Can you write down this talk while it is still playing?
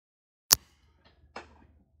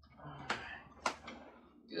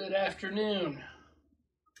Good afternoon.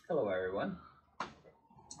 Hello, everyone.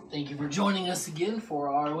 Thank you for joining us again for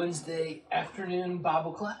our Wednesday afternoon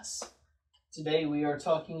Bible class. Today we are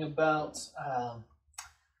talking about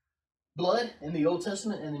blood in the Old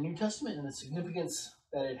Testament and the New Testament and the significance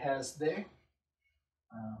that it has there.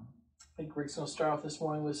 I think Rick's going to start off this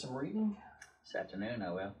morning with some reading. This afternoon,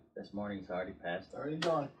 I will. This morning's already passed. Already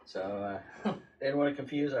gone. So, didn't want to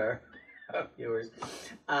confuse our viewers.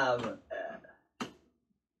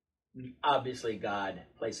 Obviously, God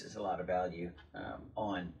places a lot of value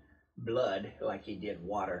on blood, like He did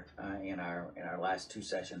water in our last two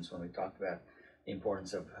sessions when we talked about the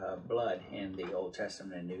importance of blood in the Old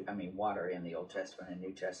Testament and water in the Old Testament and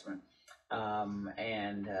New Testament.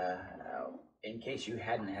 In case you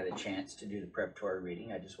hadn't had a chance to do the preparatory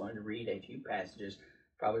reading, I just wanted to read a few passages,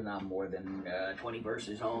 probably not more than 20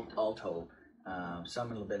 verses all told,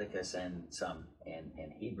 some in Leviticus and some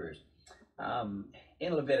in Hebrews.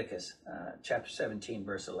 In Leviticus chapter 17,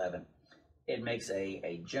 verse 11, it makes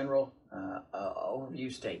a general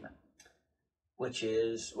overview statement, which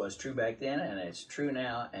was true back then, and it's true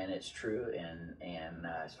now, and it's true in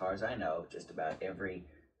as far as I know, just about every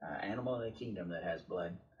animal in the kingdom that has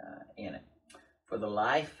blood in it. For the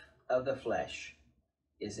life of the flesh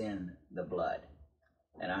is in the blood,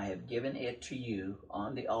 and I have given it to you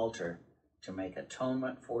on the altar to make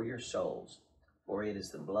atonement for your souls. For it is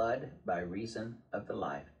the blood by reason of the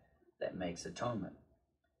life that makes atonement.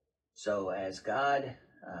 So as God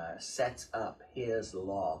sets up His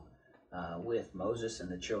law with Moses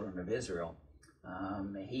and the children of Israel,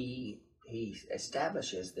 He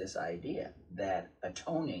establishes this idea that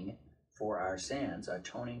atoning for our sins,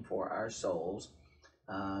 atoning for our souls,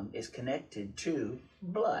 is connected to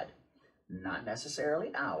blood. Not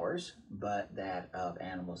necessarily ours, but that of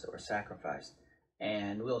animals that were sacrificed.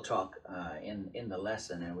 And we'll talk in the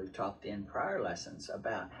lesson, and we've talked in prior lessons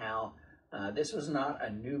about how this was not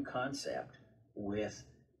a new concept with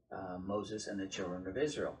Moses and the children of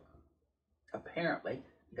Israel. Apparently,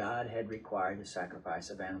 God had required the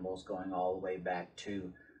sacrifice of animals going all the way back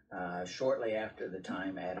to shortly after the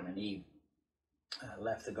time Adam and Eve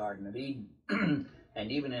left the Garden of Eden.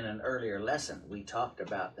 And even in an earlier lesson, we talked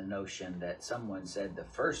about the notion that someone said the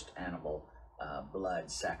first animal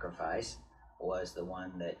blood sacrifice was the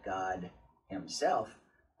one that God Himself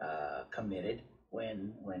committed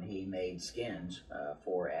when He made skins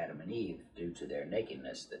for Adam and Eve due to their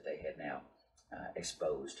nakedness that they had now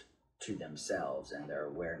exposed to themselves and their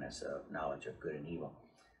awareness of knowledge of good and evil.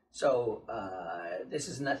 So this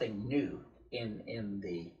is nothing new in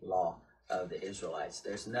the law of the Israelites.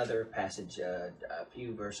 There's another passage a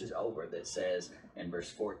few verses over that says in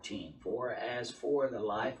verse 14, "For as for the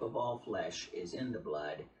life of all flesh is in the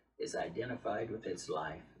blood, is identified with its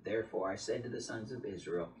life. Therefore I said to the sons of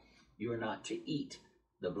Israel, you are not to eat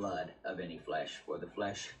the blood of any flesh, for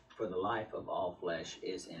the life of all flesh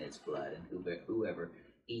is in its blood, and whoever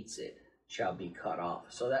eats it shall be cut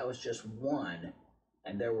off." So that was just one,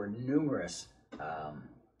 and there were numerous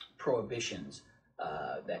prohibitions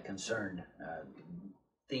that concerned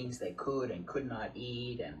things they could and could not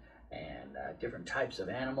eat, and different types of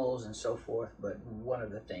animals and so forth. But one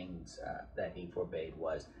of the things that He forbade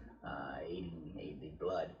was eating the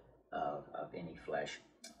blood of any flesh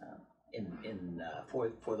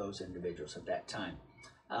for those individuals at that time.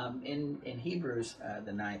 In Hebrews,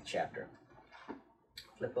 the 9th chapter,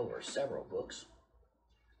 flip over several books.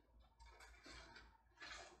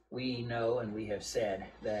 We know and we have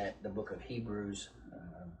said that the book of Hebrews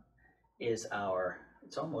is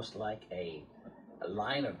it's almost like a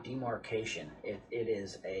line of demarcation. It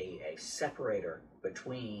is a separator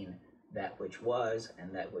between that which was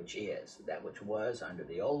and that which is, that which was under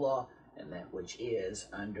the old law and that which is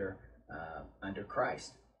under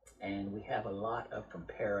Christ. And we have a lot of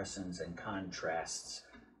comparisons and contrasts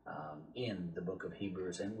in the book of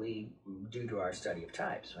Hebrews, and we, due to our study of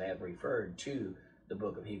types, have referred to the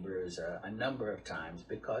book of Hebrews a number of times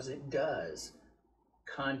because it does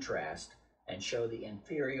contrast and show the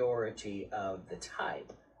inferiority of the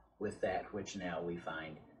type with that which now we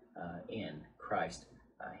find in Christ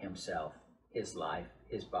Himself, His life,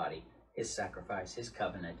 His body, His sacrifice, His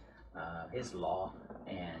covenant, His law,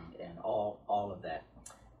 and all of that.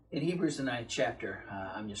 In Hebrews the 9th chapter,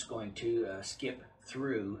 I'm just going to skip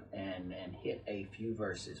through and hit a few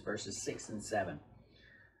verses 6 and 7.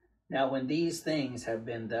 "Now when these things have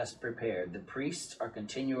been thus prepared, the priests are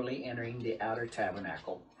continually entering the outer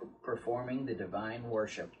tabernacle, performing the divine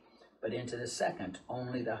worship. But into the second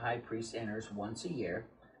only the high priest enters once a year,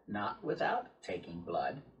 not without taking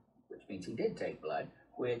blood," which means he did take blood,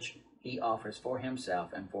 "which he offers for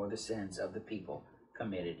himself and for the sins of the people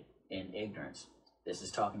committed in ignorance. This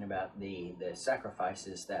is talking about the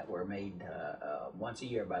sacrifices that were made once a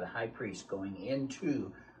year by the high priest going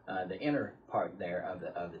into the inner part there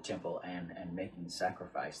of the temple and making the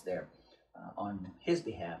sacrifice there on his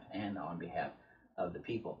behalf and on behalf of the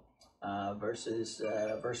people. Verse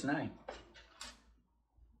 9.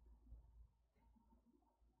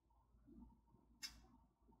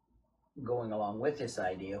 Going along with this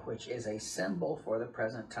idea, which is a symbol for the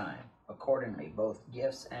present time. Accordingly, both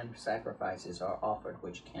gifts and sacrifices are offered,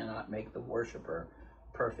 which cannot make the worshiper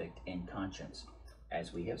perfect in conscience.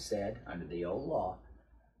 As we have said, under the old law,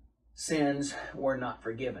 sins were not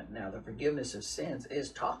forgiven. Now, the forgiveness of sins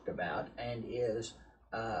is talked about and is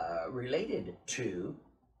related to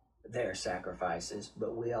their sacrifices,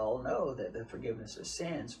 but we all know that the forgiveness of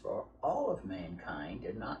sins for all of mankind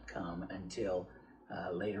did not come until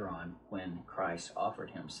later on when Christ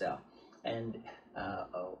offered himself. And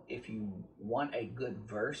if you want a good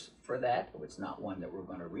verse for that, it's not one that we're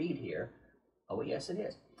going to read here. Oh, yes,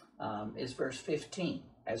 it is verse 15.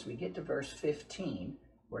 As we get to verse 15,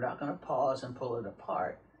 we're not going to pause and pull it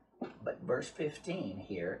apart, but verse 15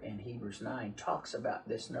 here in Hebrews 9 talks about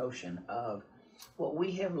this notion of what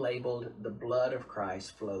we have labeled the blood of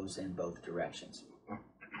Christ flows in both directions.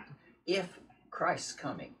 If Christ's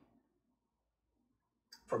coming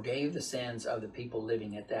forgave the sins of the people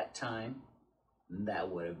living at that time, that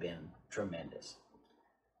would have been tremendous.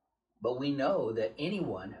 But we know that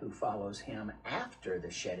anyone who follows him after the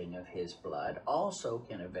shedding of his blood also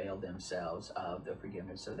can avail themselves of the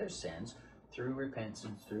forgiveness of their sins through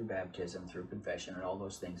repentance, through baptism, through confession, and all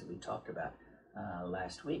those things that we talked about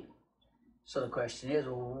last week. So the question is,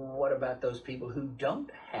 what about those people who don't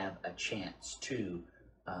have a chance to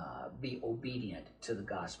be obedient to the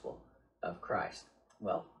gospel of Christ?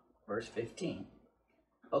 Well, verse 15.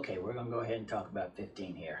 Okay, we're going to go ahead and talk about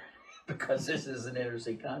 15 here because this is an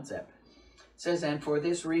interesting concept. It says, and for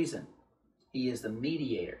this reason, he is the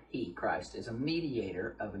mediator. He, Christ, is a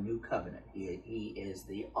mediator of a new covenant. He is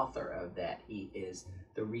the author of that. He is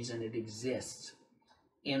the reason it exists.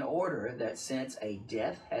 In order that since a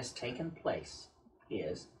death has taken place,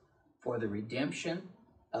 is for the redemption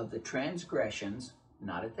of the transgressions,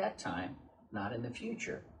 not at that time, not in the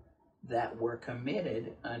future, that were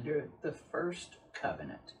committed under the first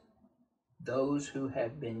covenant, those who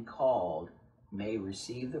have been called may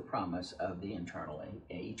receive the promise of the eternal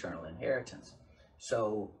inheritance.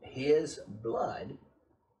 So his blood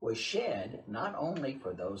was shed not only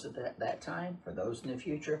for those at that time, for those in the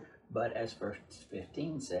future, but as verse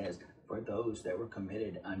 15 says, for those that were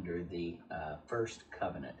committed under the first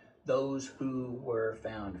covenant, those who were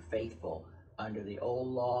found faithful under the old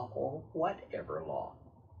law or whatever law.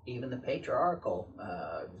 Even the patriarchal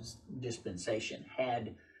dispensation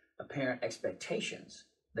had apparent expectations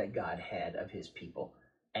that God had of his people.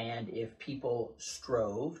 And if people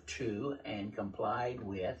strove to and complied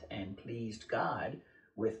with and pleased God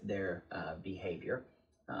with their behavior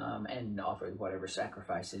and offered whatever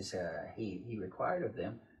sacrifices he required of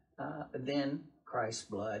them, then Christ's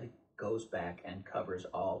blood goes back and covers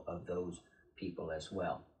all of those people as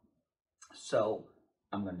well. So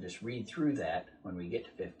I'm going to just read through that when we get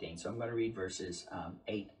to 15. So I'm going to read verses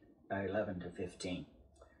 11 to 15.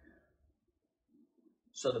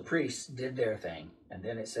 So the priests did their thing, and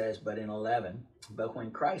then it says, but in 11, but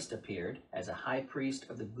when Christ appeared as a high priest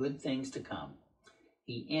of the good things to come,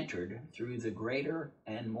 he entered through the greater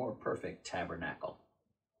and more perfect tabernacle.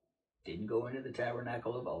 Didn't go into the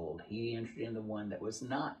tabernacle of old. He entered in the one that was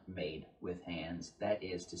not made with hands, that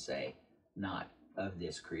is to say, not of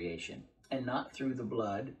this creation, and not through the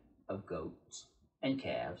blood of goats and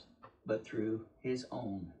calves, but through his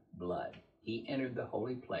own blood. He entered the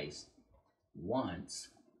holy place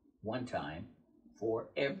one time, for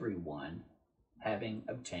everyone, having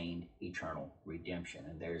obtained eternal redemption.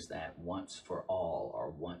 And there's that once for all or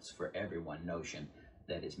once for everyone notion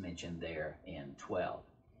that is mentioned there in 12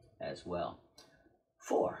 as well.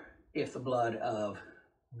 For if the blood of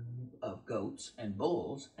goats and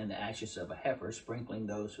bulls and the ashes of a heifer, sprinkling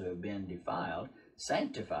those who have been defiled,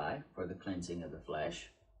 sanctify for the cleansing of the flesh,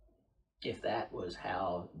 if that was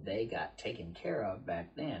how they got taken care of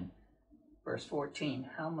back then, verse 14,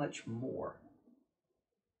 how much more?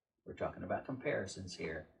 We're talking about comparisons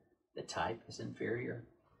here. The type is inferior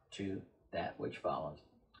to that which follows.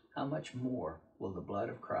 How much more will the blood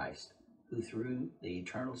of Christ, who through the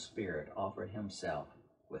eternal Spirit offered himself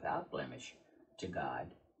without blemish to God,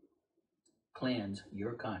 cleanse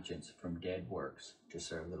your conscience from dead works to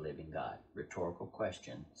serve the living God? Rhetorical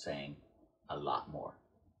question saying a lot more.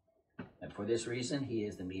 And for this reason, he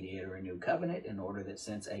is the mediator of a new covenant, in order that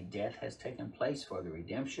since a death has taken place for the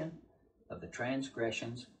redemption of the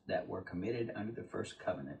transgressions that were committed under the first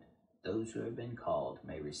covenant, those who have been called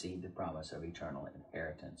may receive the promise of eternal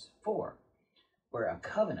inheritance. For where a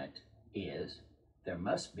covenant is, there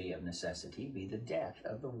must be of necessity be the death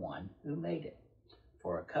of the one who made it.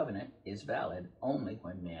 For a covenant is valid only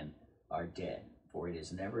when men are dead, for it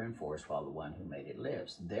is never enforced while the one who made it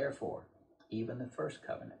lives. Therefore, even the first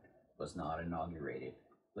covenant was not inaugurated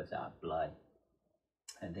without blood.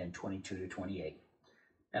 And then 22 to 28.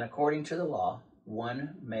 And according to the law,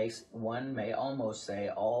 one may almost say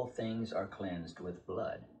all things are cleansed with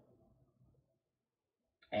blood.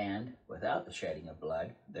 And without the shedding of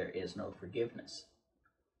blood, there is no forgiveness.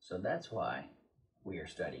 So that's why we are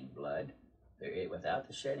studying blood. Without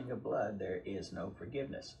the shedding of blood, there is no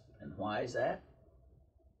forgiveness. And why is that?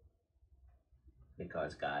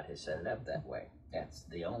 Because God has set it up that way. That's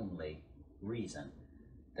the only reason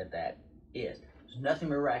that is. There's nothing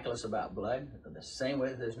miraculous about blood, the same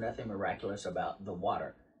way there's nothing miraculous about the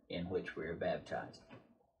water in which we are baptized,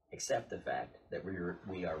 except the fact that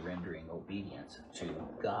we are rendering obedience to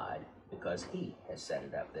God because He has set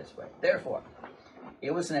it up this way. Therefore,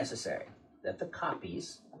 it was necessary that the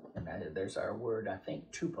copies, and there's our word, I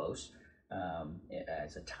think, tupos,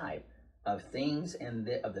 as a type of things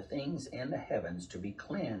of the things in the heavens to be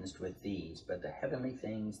cleansed with these, but the heavenly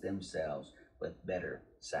things themselves with better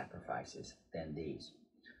sacrifices than these.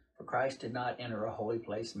 For Christ did not enter a holy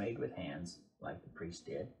place made with hands, like the priest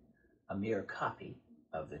did, a mere copy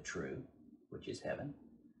of the true, which is heaven,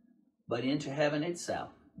 but into heaven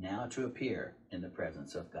itself, now to appear in the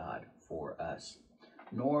presence of God for us.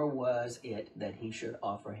 Nor was it that he should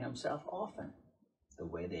offer himself often, the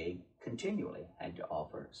way they continually had to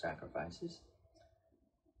offer sacrifices.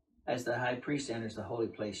 As the high priest enters the holy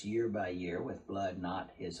place year by year with blood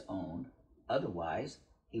not his own, otherwise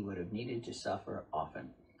he would have needed to suffer often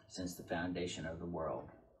since the foundation of the world.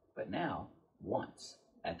 But now, once,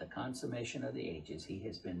 at the consummation of the ages, he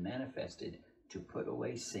has been manifested to put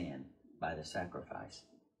away sin by the sacrifice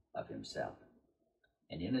of himself.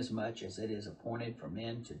 And inasmuch as it is appointed for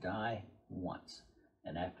men to die once,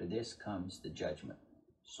 and after this comes the judgment,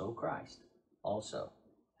 so Christ also,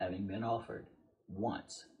 having been offered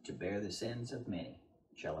once to bear the sins of many,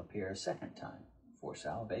 shall appear a second time for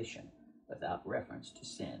salvation, without reference to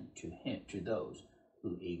sin, to those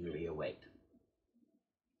who eagerly await.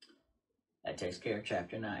 That takes care of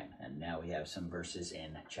chapter 9, and now we have some verses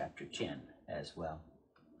in chapter 10 as well.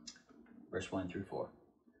 Verse 1 through 4.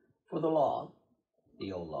 For the law,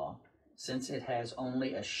 the old law, since it has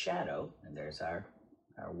only a shadow, and there's our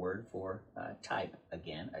word for type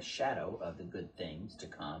again, a shadow of the good things to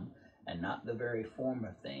come, and not the very form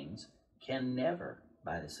of things, can never,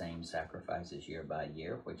 by the same sacrifices year by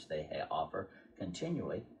year, which they offer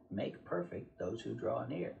continually, make perfect those who draw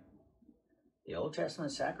near. The Old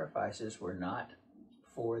Testament sacrifices were not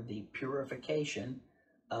for the purification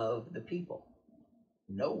of the people.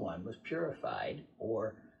 No one was purified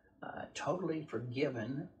or totally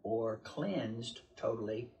forgiven or cleansed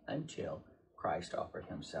totally until Christ offered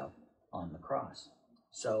himself on the cross.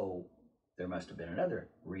 So there must have been another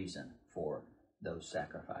reason for those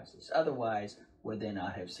sacrifices. Otherwise, would they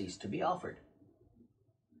not have ceased to be offered?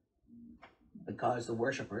 Because the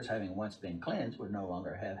worshipers, having once been cleansed, would no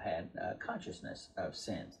longer have had consciousness of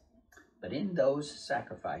sins. But in those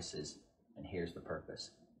sacrifices, and here's the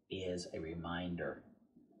purpose, is a reminder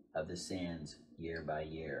of the sins year by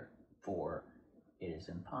year, for it is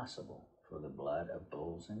impossible for the blood of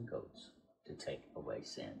bulls and goats to take away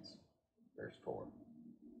sins. Verse 4.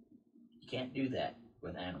 You can't do that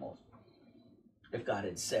with animals. If God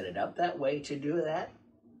had set it up that way to do that,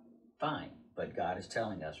 fine. But God is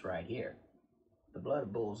telling us right here, the blood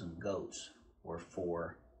of bulls and goats were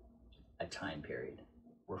for a time period,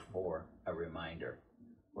 were for a reminder,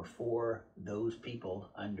 were for those people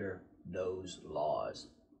under those laws,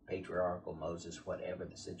 patriarchal Moses, whatever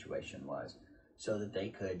the situation was, so that they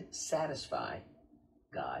could satisfy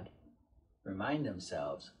God, remind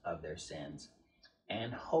themselves of their sins,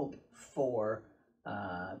 and hope for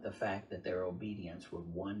the fact that their obedience would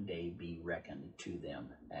one day be reckoned to them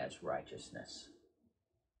as righteousness.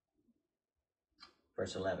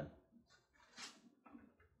 Verse 11.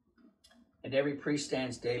 And every priest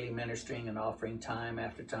stands daily ministering and offering time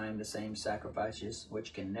after time the same sacrifices,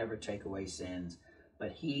 which can never take away sins.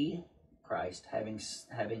 But he, Christ,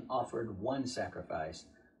 having offered one sacrifice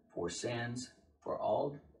for sins for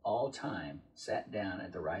all time, sat down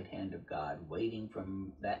at the right hand of God, waiting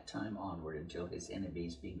from that time onward until his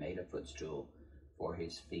enemies be made a footstool for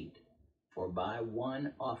his feet. For by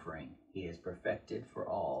one offering he has perfected for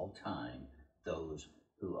all time those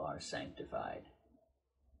who are sanctified.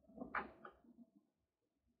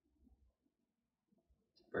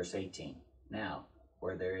 Verse 18, now,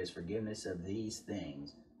 where there is forgiveness of these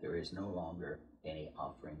things, there is no longer any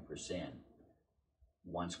offering for sin.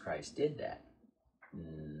 Once Christ did that,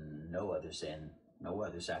 no other sin, no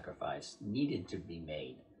other sacrifice needed to be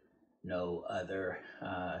made. No other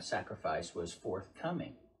sacrifice was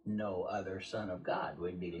forthcoming. No other Son of God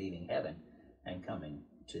would be leaving heaven and coming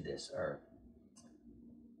to this earth.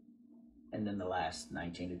 And then the last,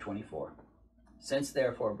 19 to 24. Since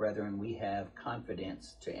therefore, brethren, we have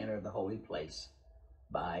confidence to enter the holy place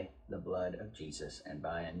by the blood of Jesus, and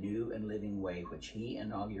by a new and living way which he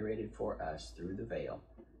inaugurated for us through the veil,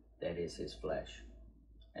 that is his flesh.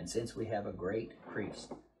 And since we have a great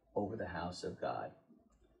priest over the house of God,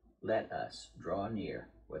 let us draw near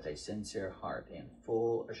with a sincere heart in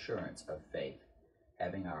full assurance of faith,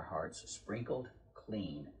 having our hearts sprinkled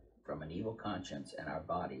clean from an evil conscience and our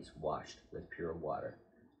bodies washed with pure water.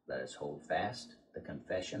 Let us hold fast the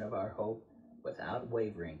confession of our hope without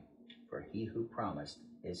wavering, for he who promised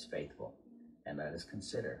is faithful. And let us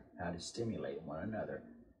consider how to stimulate one another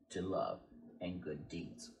to love and good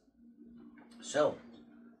deeds. So,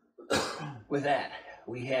 with that,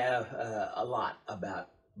 we have a lot about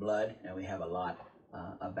blood, and we have a lot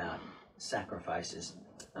about sacrifices.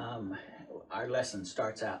 Our lesson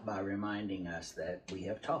starts out by reminding us that we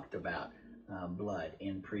have talked about blood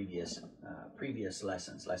in previous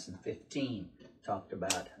lessons. Lesson 15 talked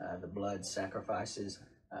about the blood sacrifices,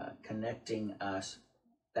 connecting us,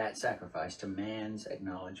 that sacrifice, to man's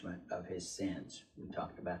acknowledgement of his sins. We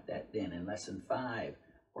talked about that then. In lesson 5,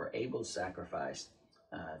 where Abel's sacrifice,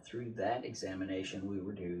 through that examination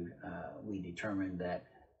we determined that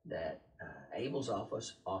Abel's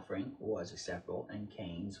offering was acceptable and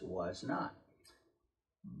Cain's was not.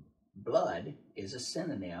 Blood is a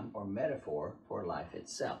synonym or metaphor for life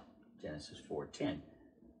itself, Genesis 4:10.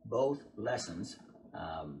 Both lessons,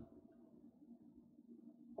 and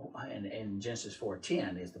Genesis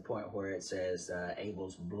 4:10 is the point where it says,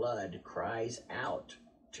 Abel's blood cries out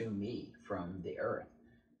to me from the earth.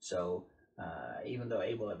 So even though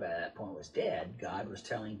Abel at that point was dead, God was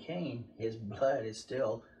telling Cain, his blood is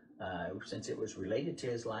still, since it was related to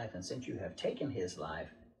his life, and since you have taken his life,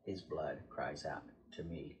 his blood cries out to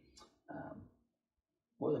me.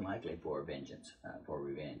 More than likely for vengeance, for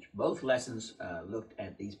revenge. Both lessons looked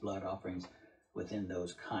at these blood offerings within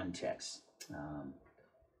those contexts.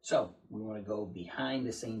 So we want to go behind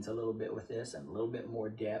the scenes a little bit with this, and a little bit more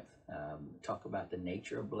depth, talk about the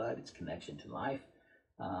nature of blood, its connection to life,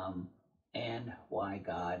 and why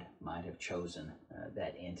God might have chosen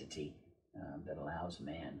that entity that allows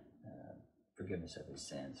man forgiveness of his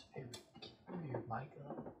sins. Hey, move your mic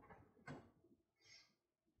up.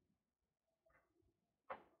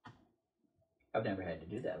 I've never had to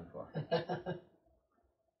do that before.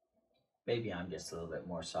 Maybe I'm just a little bit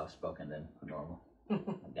more soft-spoken than normal.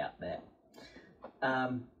 I doubt that.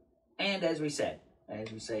 And as we say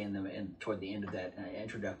toward the end of that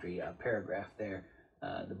introductory paragraph there,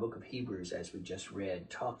 the book of Hebrews, as we just read,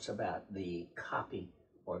 talks about the copy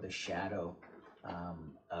or the shadow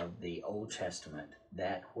of the Old Testament,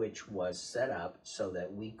 that which was set up so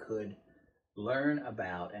that we could learn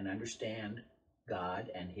about and understand God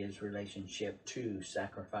and his relationship to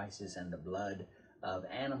sacrifices and the blood of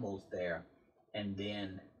animals there, and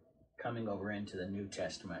then coming over into the New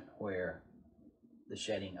Testament, where the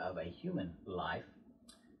shedding of a human life,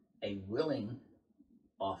 a willing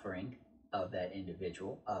offering of that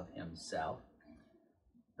individual, of himself,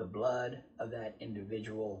 the blood of that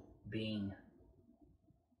individual being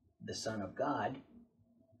the Son of God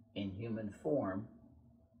in human form,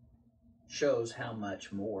 shows how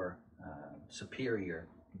much more superior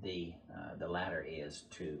the latter is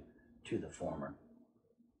to the former.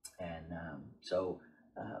 And so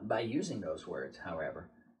by using those words, however,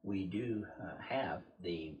 we do have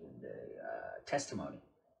the testimony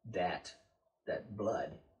that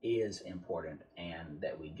blood is important, and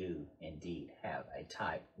that we do indeed have a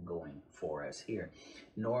type going for us here.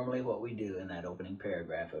 Normally what we do in that opening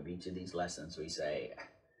paragraph of each of these lessons, we say,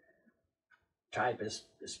 type is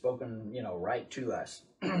spoken, right to us,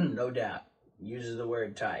 no doubt. Uses the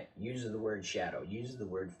word type, uses the word shadow, uses the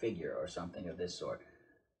word figure, or something of this sort.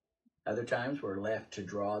 Other times we're left to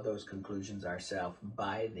draw those conclusions ourselves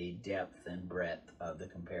by the depth and breadth of the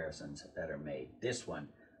comparisons that are made. This one,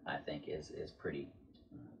 I think, is pretty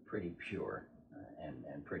pure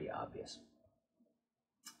and pretty obvious.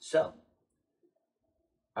 So,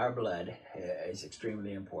 our blood is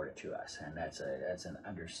extremely important to us, and that's an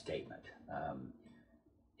understatement.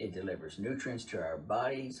 It delivers nutrients to our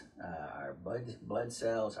bodies, our blood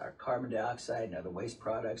cells, our carbon dioxide and other waste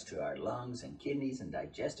products to our lungs and kidneys and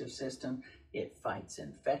digestive system. It fights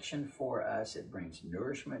infection for us. It brings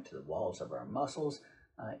nourishment to the walls of our muscles.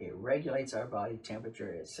 It regulates our body temperature.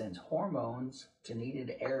 It sends hormones to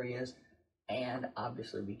needed areas. And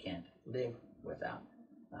obviously, we can't live without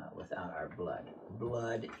our blood.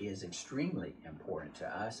 Blood is extremely important to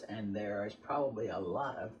us, and there are probably a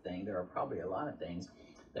lot of things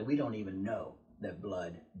that we don't even know that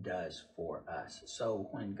blood does for us. So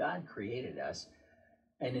when God created us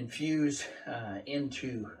and infused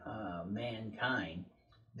into mankind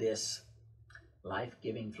this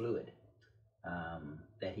life-giving fluid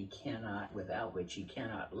that without which he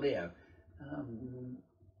cannot live,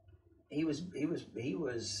 he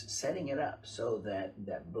was setting it up so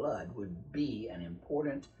that blood would be an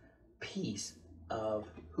important piece of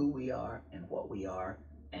who we are and what we are,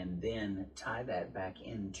 and then tie that back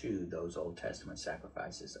into those Old Testament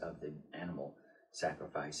sacrifices of the animal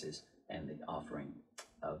sacrifices and the offering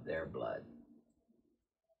of their blood.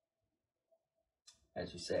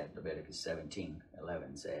 As we said, Leviticus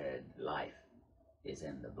 17:11 said, life is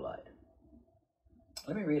in the blood.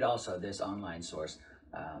 Let me read also this online source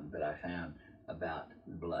that I found about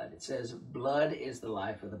blood. It says, blood is the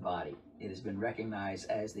life of the body. It has been recognized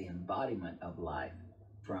as the embodiment of life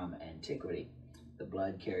from antiquity. The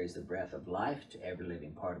blood carries the breath of life to every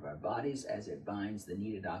living part of our bodies as it binds the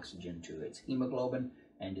needed oxygen to its hemoglobin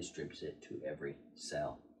and distributes it to every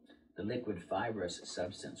cell. The liquid fibrous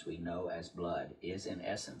substance we know as blood is in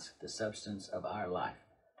essence the substance of our life.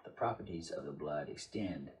 The properties of the blood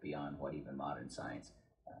extend beyond what even modern science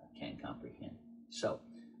can comprehend. So,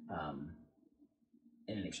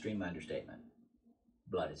 in an extreme understatement,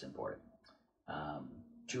 blood is important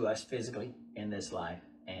to us physically in this life,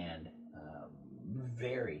 and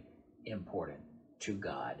very important to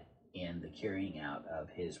God in the carrying out of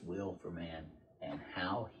his will for man and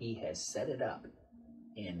how he has set it up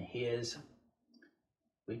in his,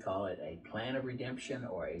 we call it a plan of redemption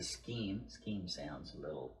or a scheme. Scheme sounds a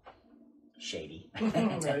little shady,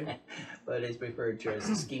 Right. but it's referred to as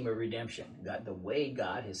a scheme of redemption. God, the way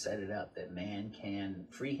God has set it up that man can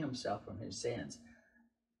free himself from his sins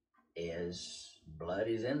is blood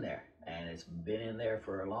is in there, and it's been in there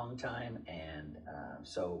for a long time, and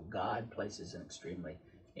so God places an extremely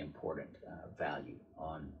important value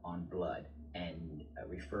on blood and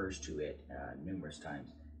refers to it numerous times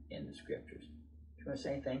in the scriptures. Do you want to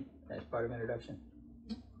say anything as part of introduction?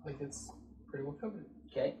 I think it's pretty well covered.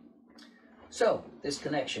 Okay. So, this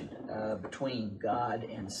connection between God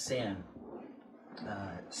and sin.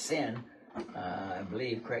 Sin, I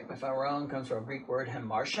believe, correct me if I'm wrong, comes from a Greek word,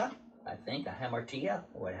 hamartia, I think, a hamartia,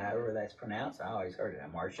 however that's pronounced. I always heard it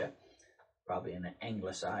hamartia, probably an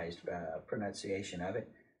anglicized pronunciation of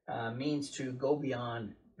it. Means to go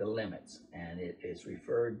beyond the limits, and it is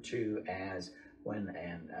referred to as when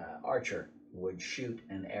an archer would shoot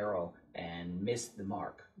an arrow and miss the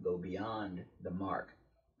mark, go beyond the mark.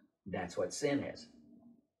 That's what sin is.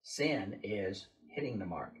 Sin is hitting the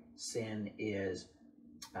mark. Sin is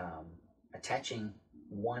attaching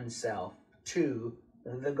oneself to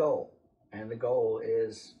the goal. And the goal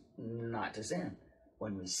is not to sin.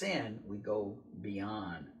 When we sin, we go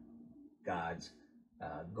beyond God's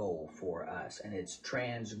goal for us. And it's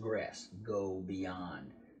transgress, go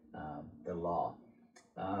beyond the law.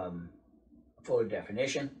 Fuller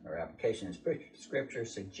definition or application in scripture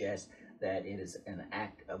suggests that it is an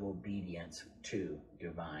act of obedience to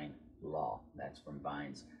divine law. That's from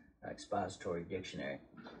Vine's Expository Dictionary.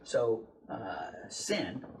 So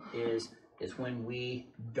sin is when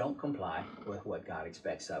we don't comply with what God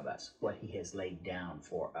expects of us, what he has laid down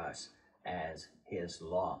for us as his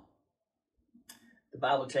law. The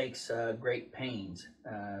Bible takes great pains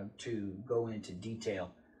to go into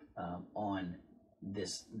detail on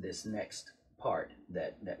this next part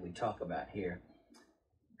that we talk about here.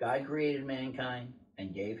 God created mankind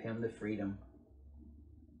and gave him the freedom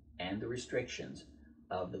and the restrictions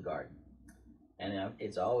of the garden. And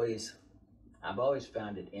I've always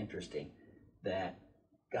found it interesting that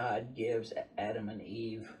God gives Adam and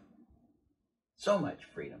Eve so much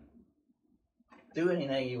freedom. Do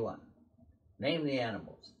anything you want. Name the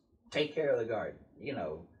animals. Take care of the garden.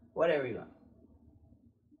 Whatever you want.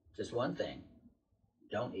 Just one thing.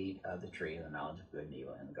 Don't eat of the tree of the knowledge of good and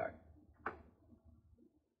evil in the garden.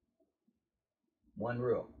 One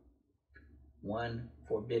rule, one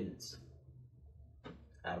forbiddance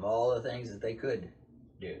out of all the things that they could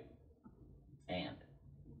do, and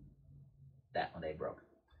that one they broke.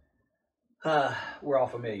 We're all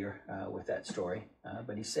familiar with that story,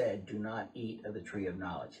 but he said, do not eat of the tree of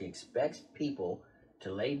knowledge. He expects people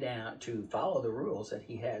to follow the rules that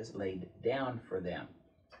he has laid down for them.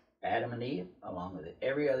 Adam and Eve, along with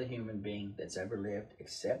every other human being that's ever lived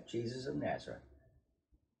except Jesus of Nazareth,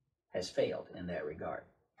 has failed in that regard.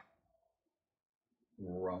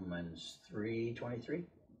 Romans 3:23,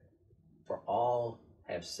 for all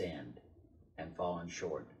have sinned and fallen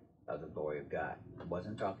short of the glory of God. It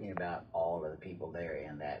wasn't talking about all of the people there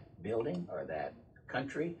in that building or that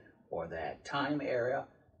country or that time area.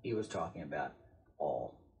 He was talking about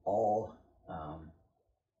all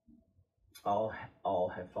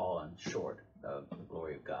have fallen short of the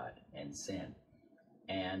glory of God and sin.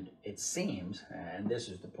 And it seems, and this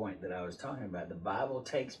is the point that I was talking about, the Bible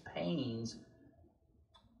takes pains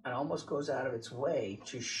and almost goes out of its way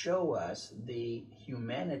to show us the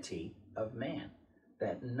humanity of man,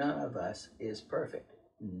 that none of us is perfect.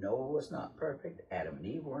 Noah was not perfect. Adam and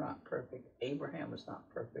Eve were not perfect. Abraham was not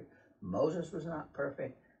perfect. Moses was not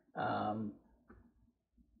perfect.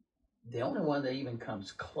 The only one that even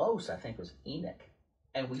comes close, I think, was Enoch.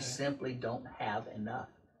 And we simply don't have enough.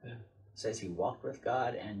 Yeah. It says he walked with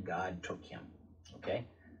God and God took him. Okay?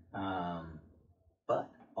 But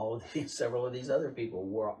all of these, several of these other people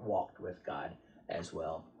walked with God as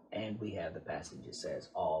well. And we have the passage that says,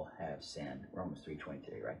 all have sinned. Romans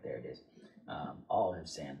 3:23, right there it is. All have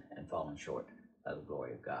sinned and fallen short of the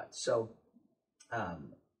glory of God. So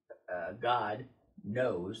God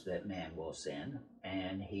knows that man will sin,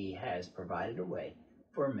 and he has provided a way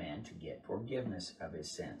for man to get forgiveness of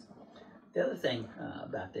his sins. The other thing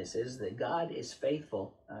about this is that God is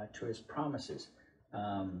faithful to his promises.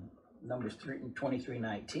 Numbers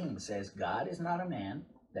 23:19 says, God is not a man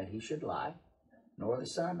that he should lie, nor the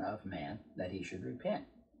son of man that he should repent.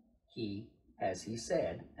 Has he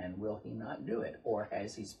said, and will he not do it? Or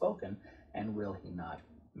has he spoken, and will he not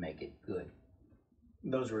make it good?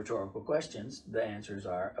 Those are rhetorical questions. The answers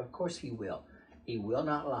are, of course he will. He will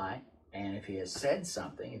not lie, and if he has said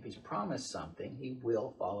something, if he's promised something, he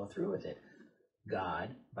will follow through with it.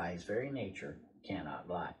 God, by his very nature, cannot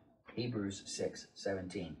lie. Hebrews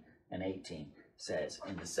 6:17 and 18 says,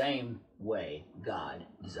 in the same way, God,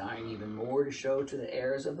 desiring even more to show to the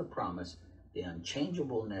heirs of the promise the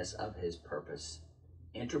unchangeableness of his purpose,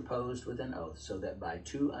 interposed with an oath, so that by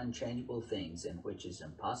two unchangeable things in which it is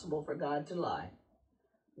impossible for God to lie,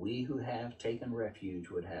 we who have taken refuge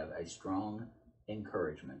would have a strong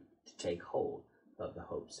encouragement to take hold of the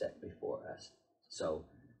hope set before us. So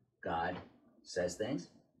God says things,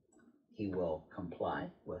 he will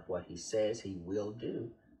comply with what he says he will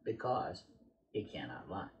do because he cannot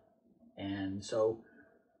lie. And so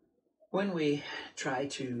when we try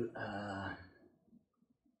to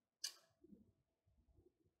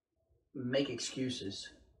make excuses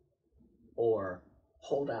or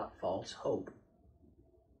hold out false hope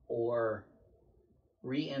or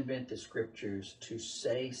reinvent the scriptures to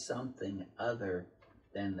say something other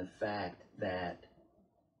than the fact that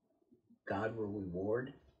God will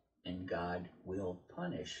reward and God will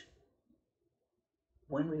punish,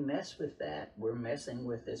 when we mess with that, we're messing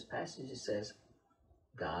with this passage that says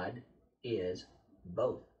God is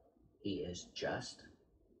both. He is just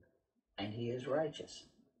and he is righteous.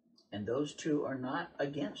 And those two are not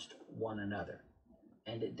against one another.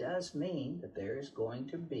 And it does mean that there is going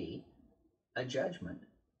to be a judgment,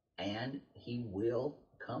 and he will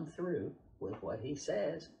come through with what he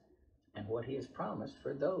says and what he has promised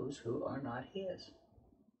for those who are not his.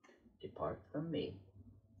 Depart from me,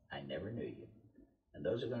 I never knew you. And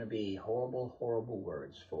those are going to be horrible, horrible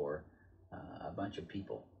words for a bunch of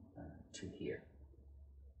people to hear.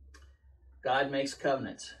 God makes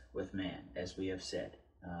covenants with man, as we have said.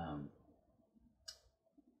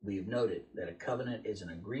 We've noted that a covenant is an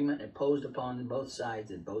agreement imposed upon both sides,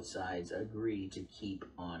 and both sides agree to keep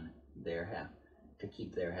on their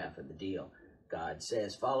half of the deal. God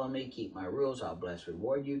says, follow me, keep my rules, I'll bless,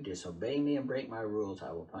 reward you. Disobey me and break my rules,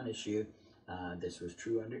 I will punish you. This was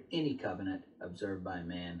true under any covenant observed by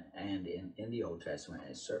man, and in the Old Testament,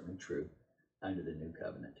 it's certainly true under the New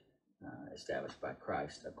Covenant established by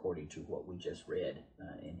Christ, according to what we just read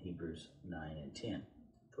in Hebrews 9 and 10,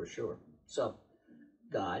 for sure. So,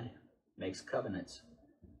 God makes covenants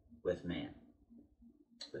with man,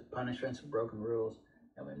 with punishments for broken rules,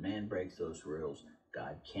 and when man breaks those rules,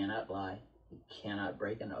 God cannot lie, he cannot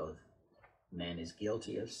break an oath. Man is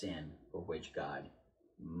guilty of sin for which God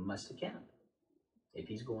must account. If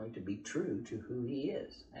he's going to be true to who he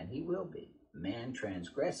is, and he will be, man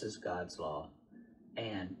transgresses God's law,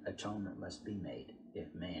 and atonement must be made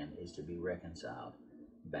if man is to be reconciled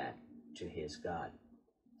back to his God.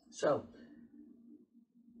 So,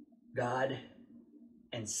 God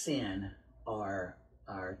and sin are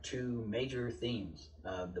two major themes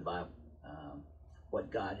of the Bible. What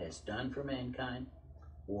God has done for mankind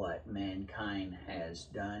what mankind has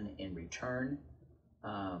done in return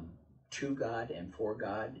to God and for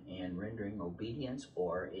God in rendering obedience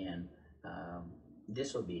or in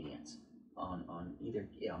disobedience on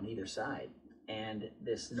either side. And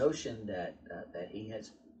this notion that he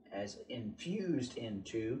has infused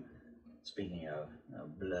into, speaking of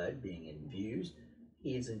blood being infused,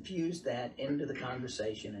 he has infused that into the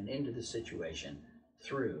conversation and into the situation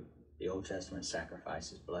through the Old Testament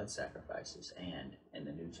sacrifices, blood sacrifices, and in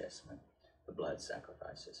the New Testament, the blood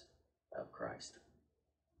sacrifices of Christ.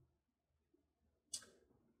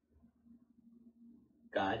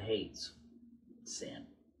 God hates sin.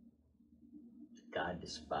 God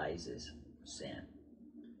despises sin.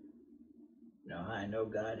 You know how I know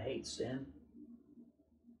God hates sin?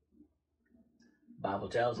 The Bible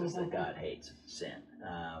tells us that God hates sin.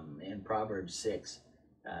 In Proverbs 6,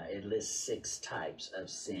 it lists 6 types of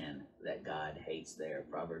sin that God hates there.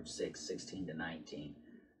 Proverbs 6:16-19.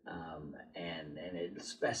 And it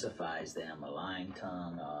specifies them: a lying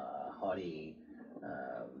tongue, a haughty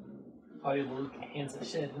look, hands that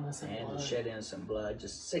shed innocent blood.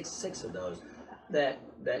 Just six of those that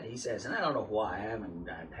he says. And I don't know why. I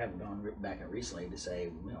haven't gone back and recently to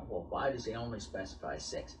say, well, why does he only specify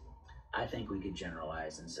 6? I think we could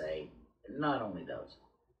generalize and say, not only those.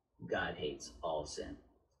 God hates all sin.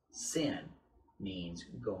 Sin means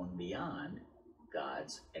going beyond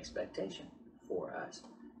God's expectation for us.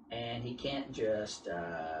 And he can't just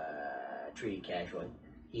treat it casually.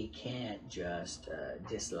 He can't just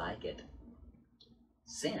dislike it.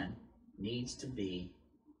 Sin needs to be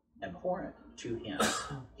abhorrent to him.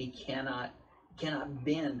 He cannot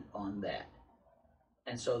bend on that.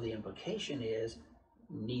 And so the implication is,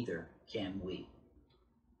 neither can we.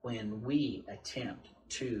 When we attempt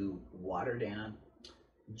to water down,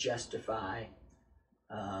 justify,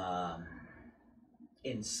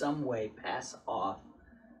 in some way pass off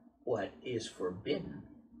what is forbidden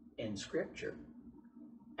in Scripture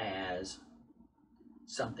as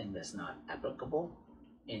something that's not applicable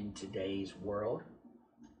in today's world,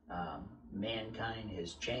 mankind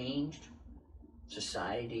has changed,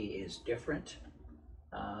 society is different,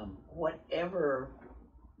 whatever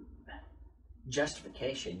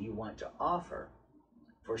justification you want to offer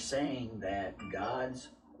for saying that God's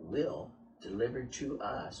will delivered to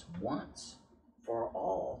us once for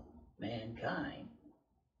all mankind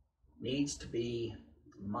needs to be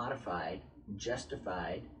modified,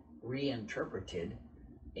 justified, reinterpreted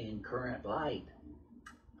in current light.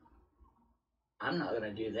 I'm not going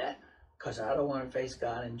to do that because I don't want to face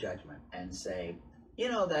God in judgment and say,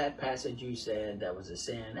 that passage you said that was a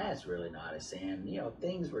sin, that's really not a sin.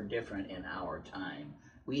 Things were different in our time.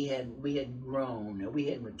 We had grown, we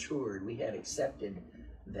had matured, we had accepted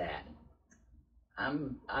that.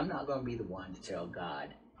 I'm not going to be the one to tell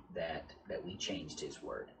God that we changed his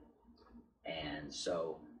word. And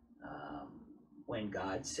so when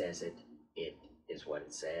God says it, it is what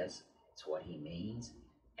it says. It's what he means.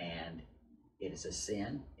 And it is a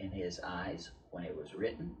sin in his eyes when it was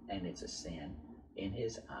written, and it's a sin in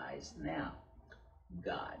his eyes now.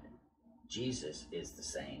 God, Jesus, is the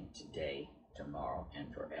same today, tomorrow,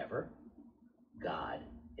 and forever. God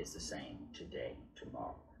is the same today,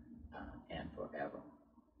 tomorrow, and forever.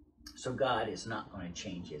 So God is not going to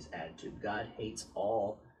change his attitude. God hates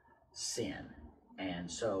all sin.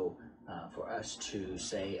 And so for us to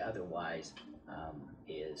say otherwise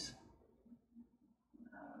is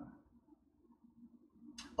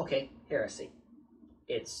heresy.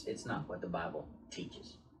 It's not what the Bible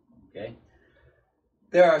teaches. Okay,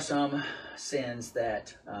 there are some sins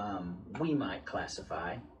that we might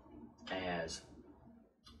classify as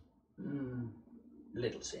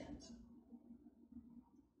little sins,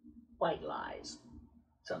 white lies.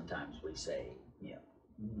 Sometimes we say,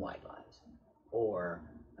 white lies, or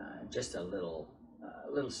just a little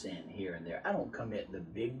sin here and there. I don't commit the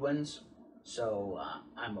big ones, so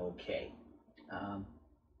I'm okay.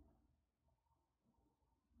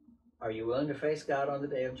 Are you willing to face God on the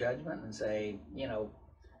day of judgment and say,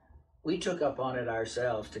 we took upon it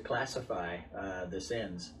ourselves to classify the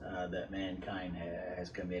sins that mankind has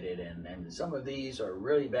committed, and some of these are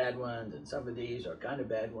really bad ones, and some of these are kind of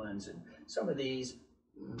bad ones, and some of these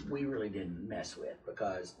we really didn't mess with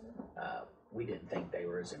because we didn't think they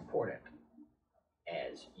were as important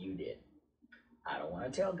as you did. I don't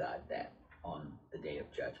want to tell God that on the day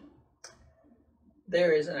of judgment.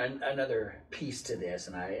 There is another piece to this,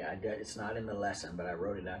 and it's not in the lesson, but I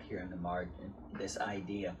wrote it out here in the margin, this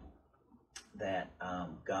idea that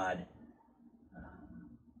God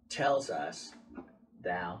tells us,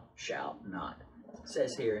 thou shalt not. It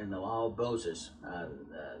says here in the law of Moses,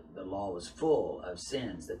 the law was full of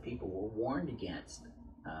sins that people were warned against.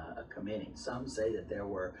 committing. Some say that there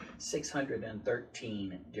were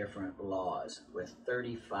 613 different laws, with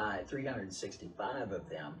 365 of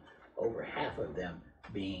them, over half of them,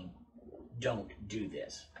 being don't do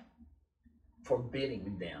this,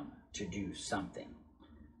 forbidding them to do something.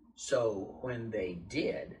 So when they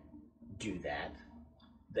did do that,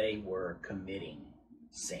 they were committing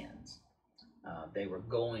sins. They were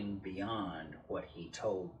going beyond what he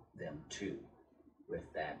told them to, with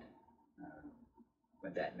that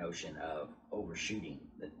notion of overshooting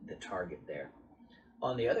the target there.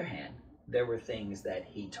 On the other hand, there were things that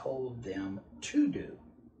he told them to do,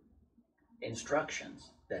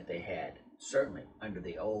 instructions that they had, certainly under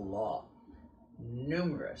the old law,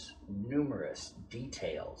 numerous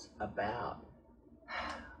details about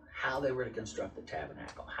how they were to construct the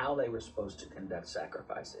tabernacle, how they were supposed to conduct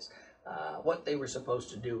sacrifices, what they were supposed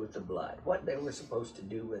to do with the blood, what they were supposed to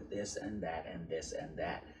do with this and that and this and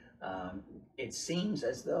that. It seems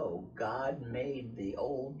as though God made the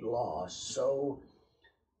old law so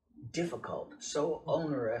difficult, so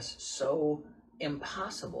onerous, so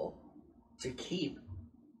impossible to keep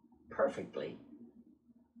perfectly,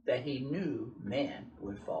 that he knew man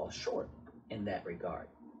would fall short in that regard.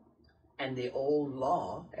 And the old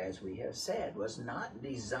law, as we have said, was not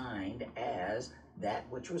designed as that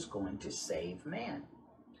which was going to save man,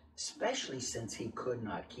 especially since he could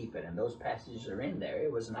not keep it. And those passages are in there.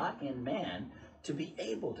 It was not in man to be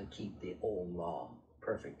able to keep the old law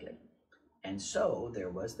perfectly. And so there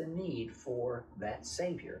was the need for that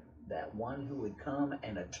Savior, that one who would come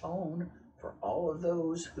and atone for all of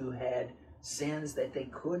those who had sins that they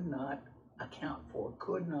could not account for,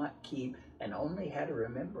 could not keep, and only had a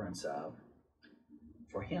remembrance of,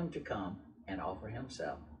 for him to come and offer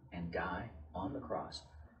himself and die on the cross,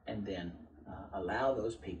 and then allow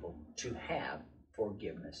those people to have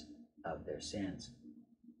forgiveness of their sins.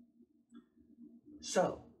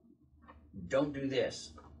 So, don't do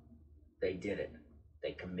this. They did it.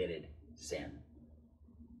 They committed sin.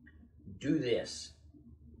 Do this.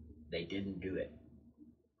 They didn't do it.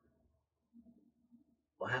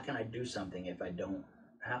 Well, how can I do something if I don't?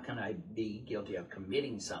 How can I be guilty of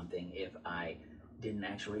committing something if I didn't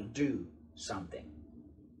actually do something?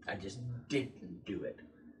 I just didn't do it.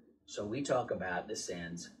 So we talk about the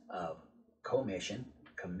sins of commission,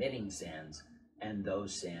 committing sins, and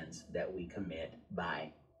those sins that we commit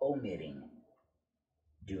by omitting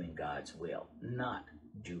doing God's will, not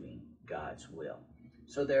doing God's will.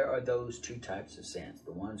 So there are those two types of sins,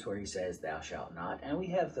 the ones where he says, thou shalt not, and we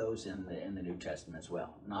have those in the New Testament as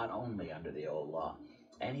well, not only under the old law.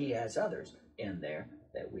 And he has others in there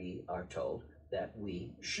that we are told that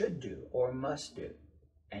we should do or must do.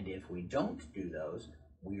 And if we don't do those,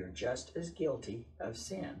 we are just as guilty of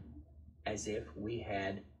sin as if we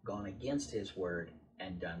had gone against his word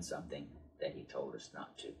and done something that he told us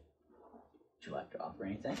not to. Would you like to offer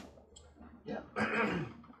anything? Yeah.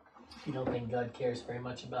 You don't think God cares very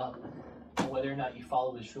much about whether or not you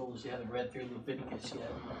follow his rules? You haven't read through Leviticus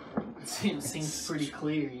yet. It seems pretty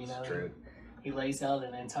clear, you know. It's true. He lays out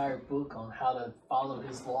an entire book on how to follow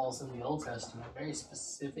his laws in the Old Testament. Very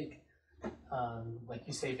specific, like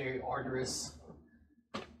you say, very arduous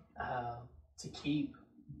to keep,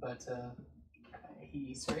 but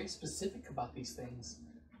he's very specific about these things.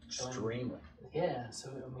 Extremely. Yeah, so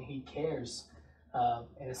I mean, he cares,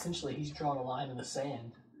 and essentially he's drawn a line in the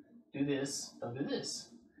sand. Do this, don't do this.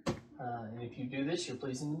 And if you do this, you're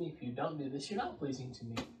pleasing to me. If you don't do this, you're not pleasing to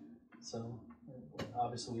me. So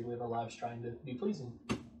obviously we live our lives trying to be pleasing.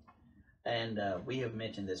 And we have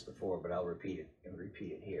mentioned this before, but I'll repeat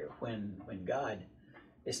it here. When God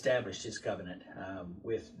established his covenant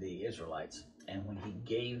with the Israelites, and when he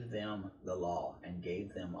gave them the law and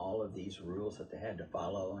gave them all of these rules that they had to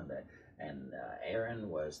follow, and Aaron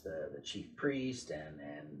was the chief priest,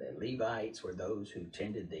 and the Levites were those who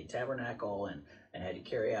tended the tabernacle and had to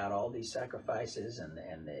carry out all these sacrifices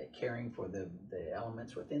and the caring for the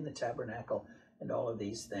elements within the tabernacle and all of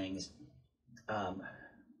these things.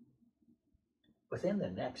 Within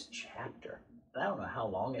the next chapter, and I don't know how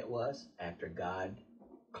long it was after God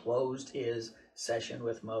closed his session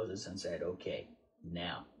with Moses and said, okay,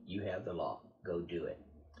 now you have the law, go do it.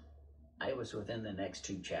 It was within the next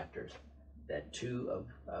two chapters that two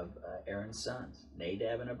of Aaron's sons,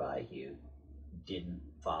 Nadab and Abihu, didn't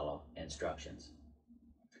follow instructions.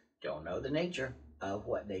 Don't know the nature of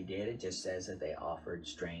what they did. It just says that they offered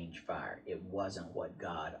strange fire. It wasn't what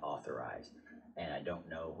God authorized. And I don't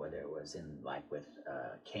know whether it was in, like with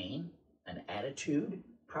Cain, an attitude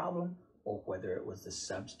problem, or whether it was the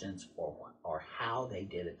substance or how they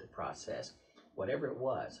did it, the process. Whatever it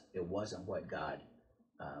wasn't what God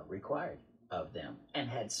required of them and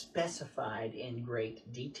had specified in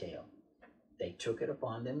great detail. They took it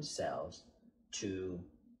upon themselves to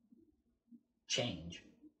change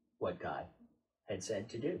what God had said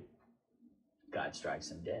to do. God strikes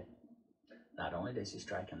them dead. Not only does he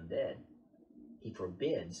strike them dead, he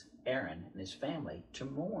forbids Aaron and his family to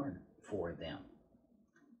mourn for them.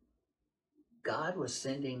 God was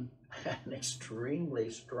sending an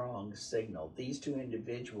extremely strong signal. These two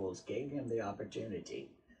individuals gave him the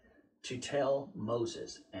opportunity to tell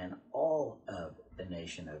Moses and all of the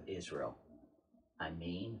nation of Israel, I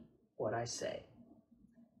mean what I say.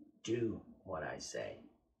 Do what I say.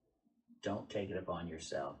 Don't take it upon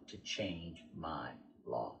yourself to change my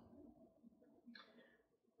law.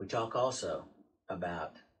 We talk also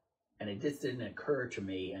about, and this didn't occur to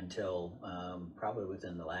me until probably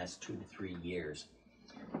within the last 2 to 3 years,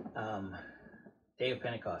 Day of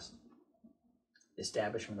Pentecost,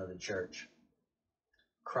 establishment of the church,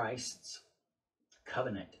 Christ's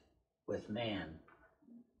covenant with man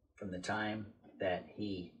from the time that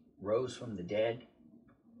he rose from the dead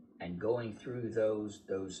and going through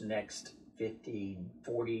those next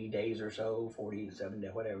 40 days or so, 47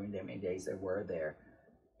 days, whatever many days there were there,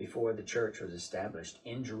 before the church was established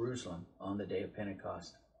in Jerusalem on the day of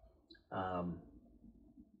Pentecost.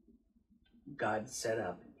 God set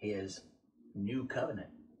up his new covenant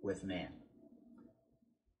with man.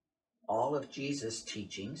 All of Jesus'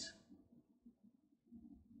 teachings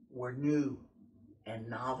were new and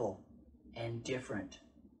novel and different.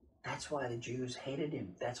 That's why the Jews hated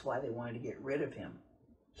him. That's why they wanted to get rid of him.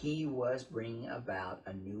 He was bringing about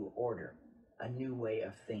a new order, a new way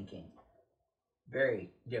of thinking.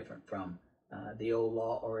 Very different from the old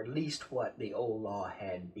law, or at least what the old law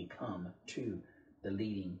had become to the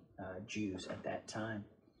leading Jews at that time.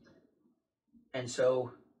 And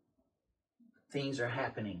so things are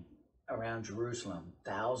happening around Jerusalem.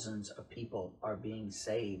 Thousands of people are being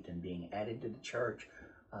saved and being added to the church.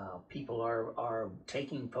 People are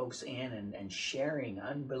taking folks in and sharing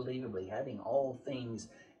unbelievably, having all things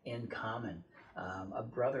in common. A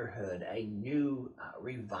brotherhood, a new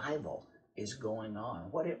revival is going on.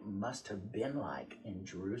 What it must have been like in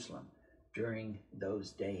Jerusalem during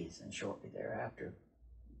those days and shortly thereafter.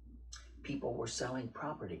 People were selling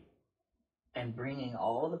property and bringing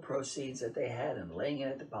all the proceeds that they had and laying it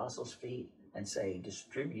at the apostles' feet and say,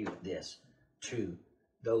 distribute this to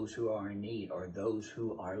those who are in need, or those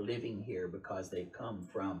who are living here because they've come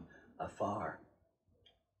from afar.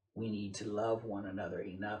 We need to love one another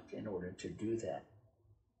enough in order to do that.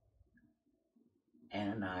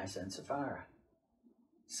 Ananias and Sapphira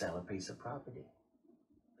sell a piece of property.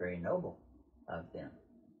 Very noble of them.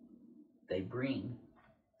 They bring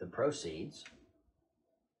the proceeds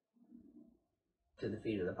to the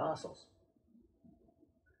feet of the apostles.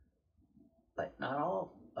 But not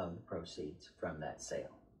all of the proceeds from that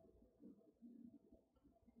sale.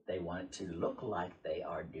 They want it to look like they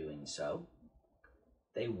are doing so.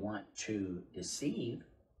 They want to deceive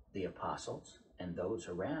the apostles and those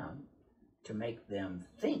around to make them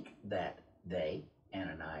think that they,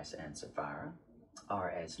 Ananias and Sapphira, are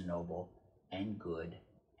as noble and good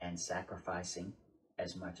and sacrificing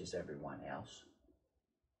as much as everyone else.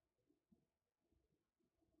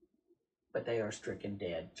 But they are stricken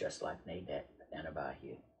dead, just like Nadab and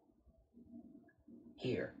Abihu.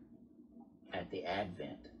 Here, at the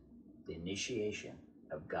advent, the initiation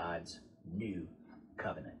of God's new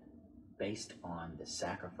covenant, based on the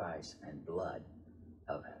sacrifice and blood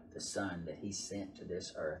of the Son that he sent to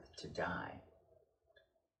this earth to die,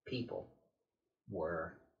 people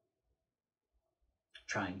were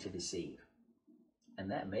trying to deceive. And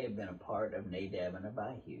that may have been a part of Nadab and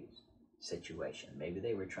Abihu's situation. Maybe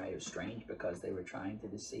they were trying, it was strange because they were trying to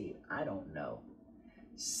deceive. I don't know.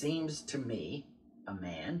 Seems to me, a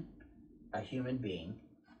man, a human being,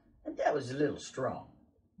 that was a little strong.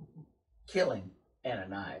 Killing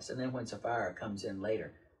Ananias, and then when Sapphira comes in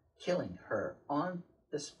later, killing her on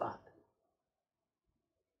the spot.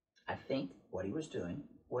 I think what he was doing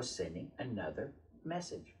was sending another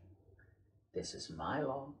message. This is my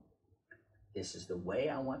law. This is the way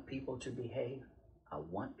I want people to behave. I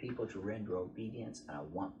want people to render obedience, and I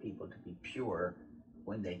want people to be pure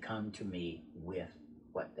when they come to me with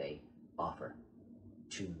what they offer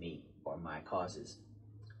to me or my causes.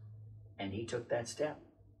 And he took that step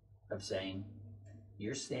of saying,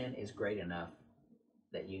 your sin is great enough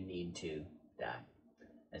that you need to die.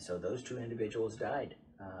 And so those two individuals died.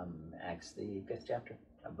 Acts, the 5th chapter,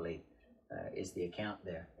 I believe, is the account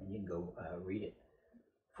there. And you can go read it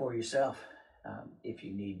for yourself if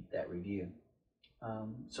you need that review.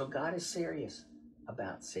 So God is serious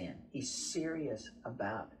about sin. He's serious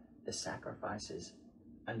about the sacrifices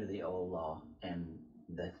under the old law and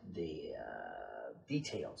the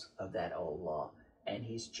details of that old law, and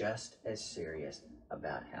he's just as serious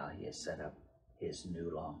about how he has set up his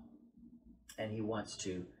new law. And he wants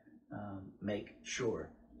to make sure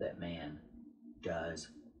that man does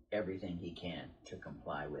everything he can to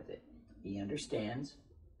comply with it. He understands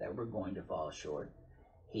that we're going to fall short.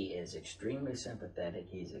 He is extremely sympathetic.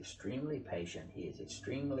 He is extremely patient. He is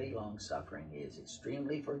extremely long-suffering. He is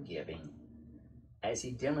extremely forgiving, as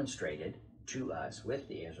he demonstrated to us with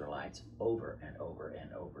the Israelites over and over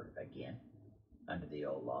and over again under the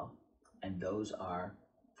old law. And those are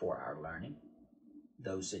for our learning.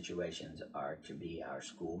 Those situations are to be our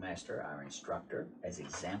schoolmaster, our instructor, as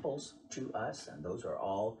examples to us. And those are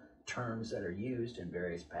all terms that are used in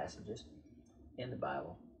various passages in the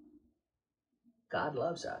Bible. God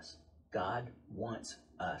loves us. God wants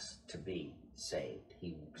us to be saved.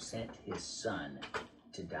 He sent his Son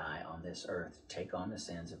to die on this earth, to take on the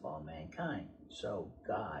sins of all mankind. So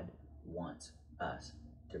God wants us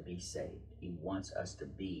to be saved. He wants us to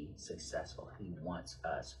be successful. He wants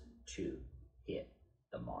us to hit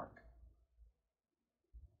the mark.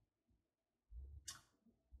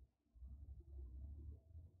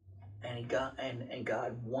 And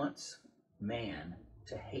God wants man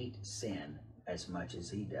to hate sin as much as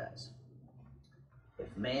he does.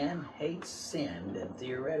 If man hates sin, then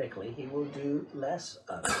theoretically he will do less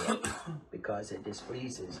of it because it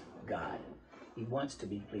displeases God. He wants to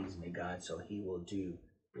be pleasing to God, so he will do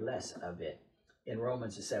less of it. In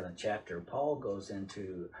Romans the 7th chapter, Paul goes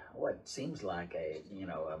into what seems like a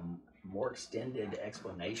more extended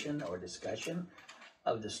explanation or discussion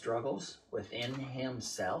of the struggles within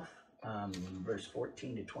himself, verse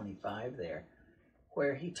 14 to 25 there,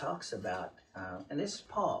 where he talks about, and this is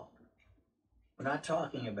Paul. We're not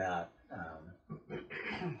talking about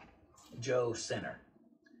Joe Sinner.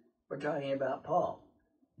 We're talking about Paul,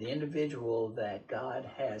 the individual that God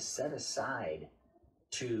has set aside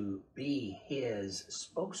to be his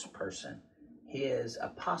spokesperson, his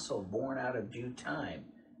apostle born out of due time,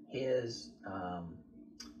 his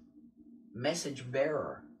message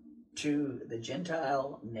bearer to the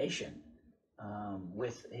Gentile nation,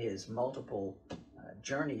 with his multiple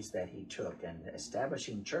journeys that he took and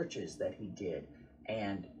establishing churches that he did,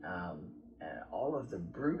 and all of the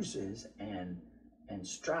bruises and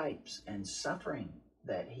stripes and suffering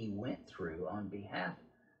that he went through on behalf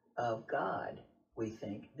of God. We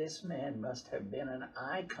think this man must have been an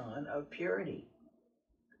icon of purity.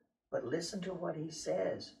 But listen to what he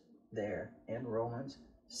says there in Romans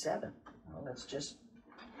 7. Well, let's just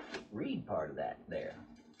read part of that there.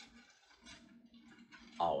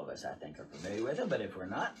 All of us, I think, are familiar with it, but if we're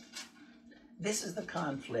not, this is the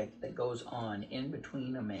conflict that goes on in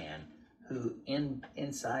between a man who,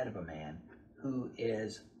 inside of a man who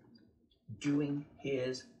is doing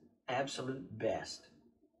his absolute best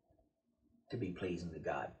to be pleasing to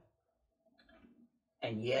God.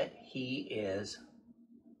 And yet he is,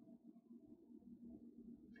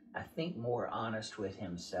 I think, more honest with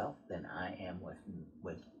himself than I am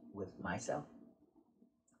with myself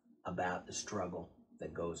about the struggle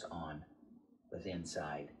that goes on with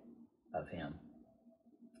inside of him.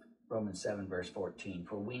 Romans 7 verse 14,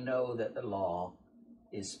 for we know that the law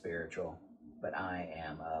is spiritual, but I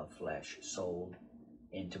am of flesh, sold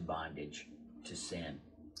into bondage to sin.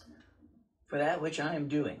 For that which I am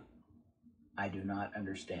doing, I do not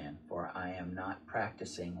understand, for I am not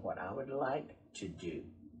practicing what I would like to do,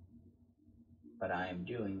 but I am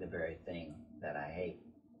doing the very thing that I hate.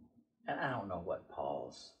 And I don't know what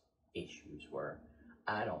Paul's issues were.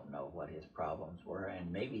 I don't know what his problems were,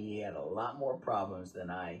 and maybe he had a lot more problems than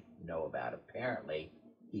I know about. Apparently,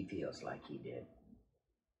 he feels like he did.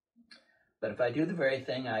 But if I do the very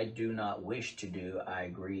thing I do not wish to do, I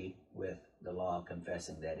agree with the law,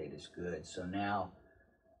 confessing that it is good. So now,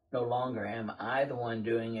 no longer am I the one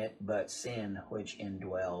doing it, but sin which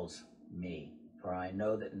indwells me. For I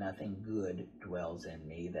know that nothing good dwells in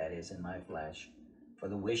me, that is, in my flesh. For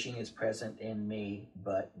the wishing is present in me,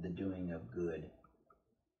 but the doing of good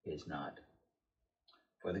is not.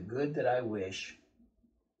 For the good that I wish,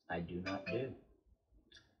 I do not do.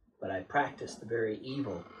 But I practice the very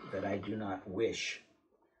evil that I do not wish.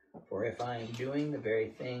 For if I am doing the very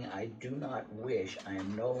thing I do not wish, I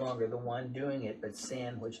am no longer the one doing it, but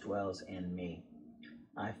sin which dwells in me.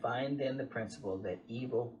 I find then the principle that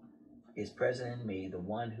evil is present in me, the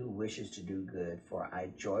one who wishes to do good, for I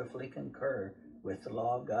joyfully concur with the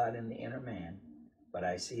law of God in the inner man, but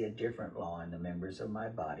I see a different law in the members of my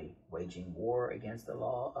body, waging war against the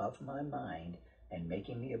law of my mind, and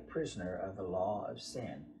making me a prisoner of the law of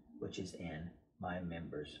sin, which is in my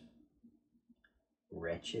members.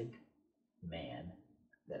 Wretched man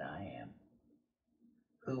that I am?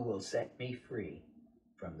 Who will set me free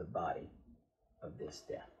from the body of this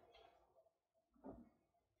death?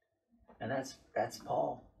 And that's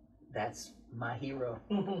Paul. That's my hero.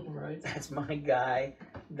 Right. That's my guy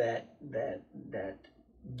that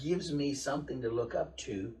gives me something to look up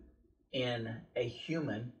to in a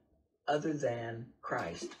human other than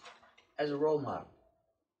Christ as a role model.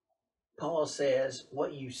 Paul says,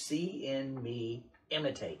 what you see in me,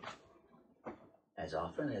 imitate, as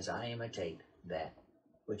often as I imitate that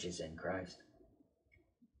which is in Christ.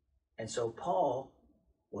 And so Paul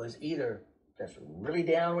was either just really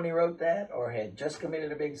down when he wrote that, or had just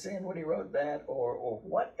committed a big sin when he wrote that, or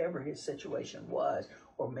whatever his situation was,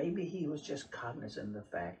 or maybe he was just cognizant of the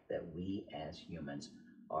fact that we as humans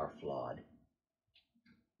are flawed.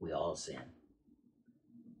 We all sin.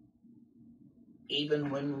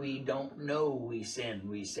 Even when we don't know we sin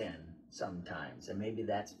sometimes. And maybe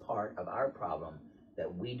that's part of our problem,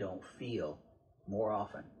 that we don't feel more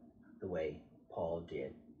often the way Paul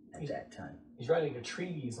did at that time. He's writing a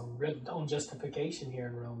treatise on justification here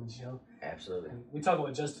in Romans, you know. Absolutely. And we talk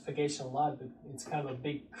about justification a lot, but it's kind of a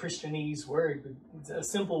big Christianese word. But it's a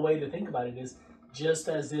simple way to think about it is just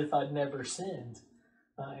as if I'd never sinned.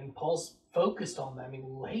 And Paul's focused on that. I mean,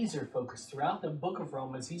 laser focused throughout the book of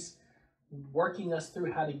Romans. He's working us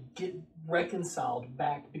through how to get reconciled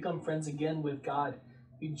back, become friends again with God,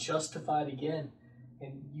 be justified again.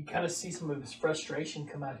 And you kind of see some of his frustration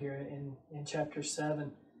come out here in chapter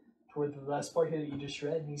 7, toward the last part here that you just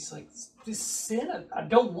read. And he's like, this sin, I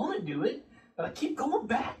don't want to do it, but I keep going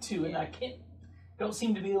back to it. And don't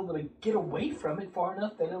seem to be able to get away from it far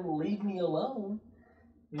enough that it'll leave me alone.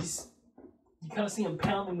 You kind of see him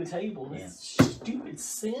pounding the table. Yeah. This stupid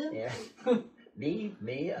sin. Yeah. Leave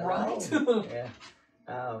me alone. Right.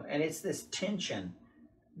 Yeah. And it's this tension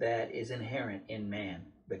that is inherent in man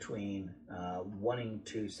between wanting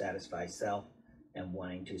to satisfy self and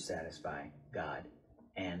wanting to satisfy God.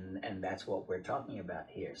 And that's what we're talking about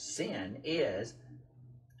here. Sin is,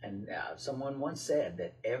 and someone once said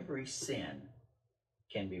that every sin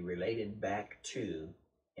can be related back to,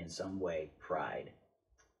 in some way, pride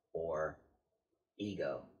or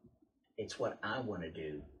ego. It's what I want to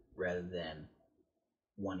do rather than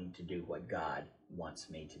wanting to do what God wants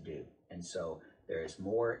me to do. And so there is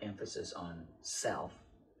more emphasis on self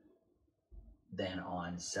than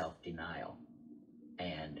on self-denial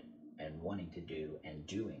and wanting to do and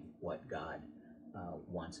doing what God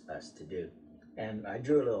wants us to do. And I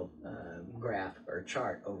drew a little graph or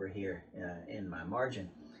chart over here in my margin,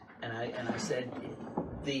 and I said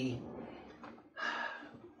the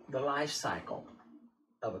life cycle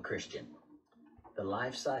of a Christian,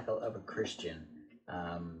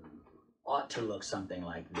 ought to look something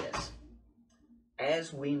like this.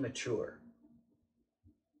 As we mature,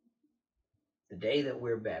 the day that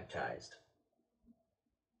we're baptized,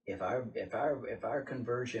 if our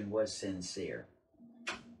conversion was sincere,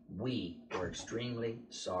 we were extremely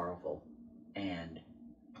sorrowful and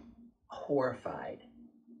horrified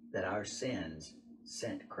that our sins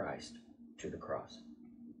sent Christ to the cross,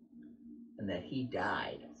 and that he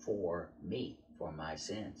died for me, for my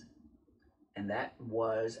sins. And that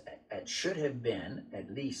it should have been,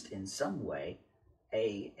 at least in some way,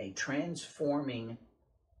 a transforming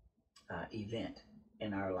event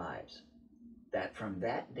in our lives. That from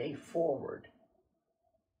that day forward,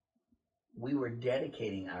 we were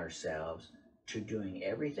dedicating ourselves to doing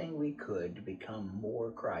everything we could to become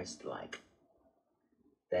more Christ-like.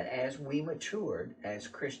 That as we matured as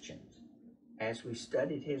Christians, as we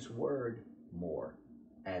studied his word more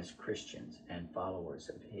as Christians and followers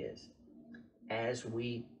of his, as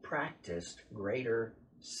we practiced greater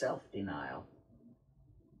self-denial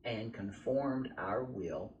and conformed our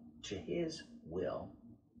will to his will,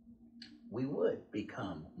 we would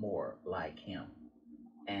become more like him.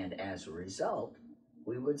 And as a result,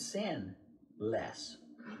 we would sin less.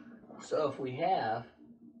 So if we have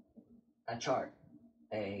a chart,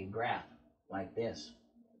 a graph like this,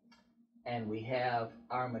 and we have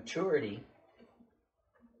our maturity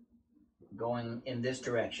going in this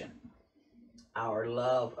direction, our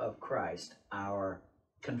love of Christ, our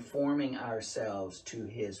conforming ourselves to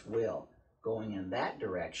his will going in that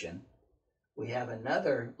direction, we have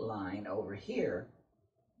another line over here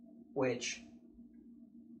which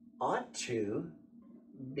ought to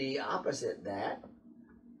be opposite that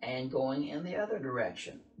and going in the other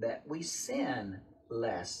direction, that we sin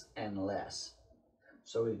less and less.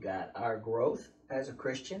 So we've got our growth as a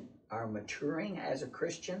Christian, our maturing as a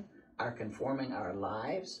Christian, our conforming our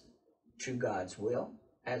lives to God's will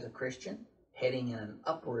as a Christian, heading in an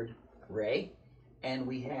upward ray, and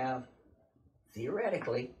we have,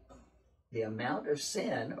 theoretically, the amount of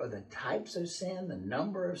sin or the types of sin, the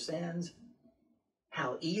number of sins,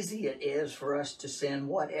 how easy it is for us to sin,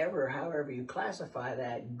 whatever, however you classify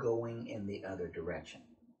that, going in the other direction.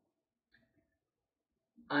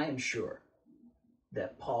 I am sure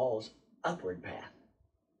that Paul's upward path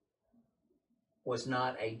was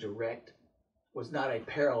not a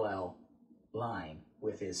parallel line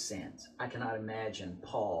with his sins. I cannot imagine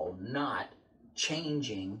Paul not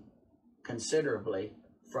changing considerably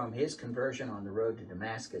from his conversion on the road to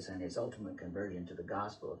Damascus and his ultimate conversion to the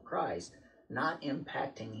gospel of Christ, not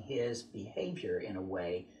impacting his behavior in a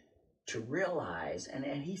way to realize, and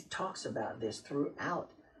he talks about this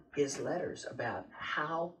throughout his letters, about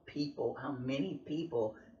how many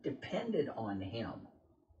people depended on him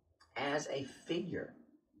as a figure,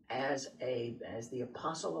 as the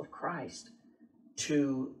apostle of Christ,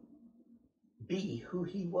 to be who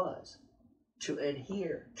he was, to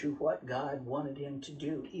adhere to what God wanted him to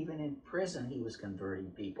do. Even in prison, he was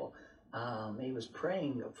converting people. He was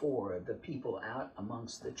praying for the people out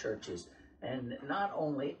amongst the churches, and not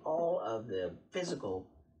only all of the physical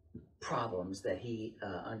problems that he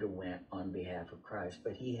underwent on behalf of Christ,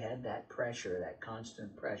 but he had that pressure, that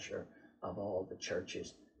constant pressure of all the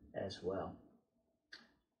churches as well.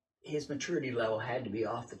 His maturity level had to be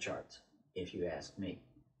off the charts, if you ask me.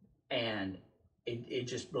 And it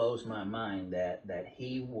just blows my mind that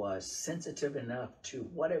he was sensitive enough to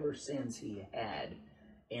whatever sins he had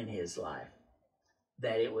in his life,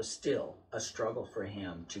 that it was still a struggle for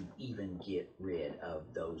him to even get rid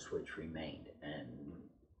of those which remained. And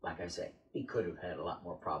like I say, he could have had a lot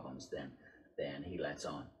more problems than he lets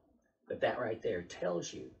on. But that right there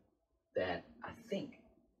tells you that, I think,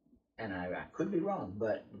 and I could be wrong,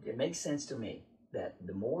 but it makes sense to me, that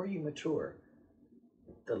the more you mature,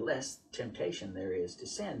 the less temptation there is to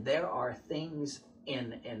sin. There are things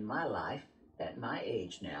in my life, at my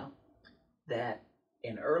age now, that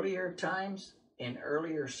in earlier times, in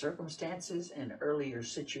earlier circumstances, in earlier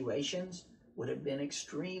situations, would have been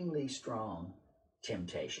extremely strong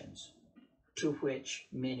temptations, to which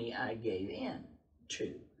many I gave in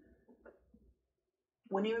to.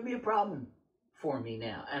 Wouldn't even be a problem for me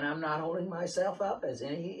now. And I'm not holding myself up as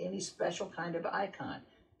any special kind of icon.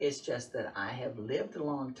 It's just that I have lived a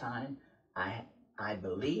long time. I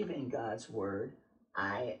believe in God's word.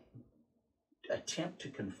 I attempt to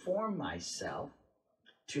conform myself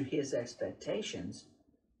to his expectations.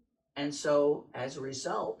 And so, as a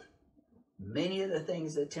result, many of the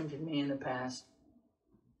things that tempted me in the past,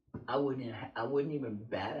 I wouldn't even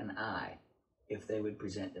bat an eye if they would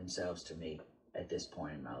present themselves to me at this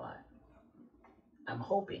point in my life. I'm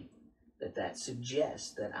hoping that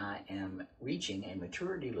suggests that I am reaching a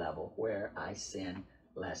maturity level where I sin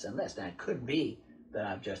less and less. Now, it could be that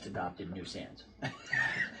I've just adopted new sins,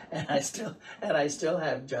 and I still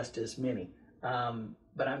have just as many.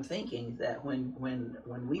 But I'm thinking that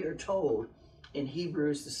when we are told in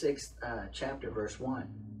Hebrews the 6th chapter, verse 1,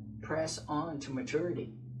 press on to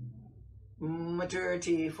maturity.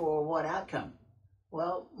 Maturity for what outcome?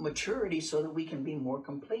 Well, maturity so that we can be more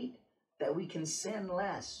complete, that we can sin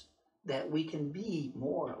less, that we can be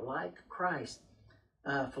more like Christ.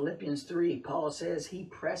 Philippians 3, Paul says he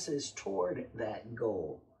presses toward that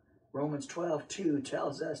goal. Romans 12:2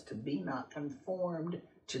 tells us to be not conformed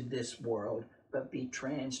to this world, but be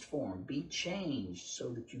transformed, be changed so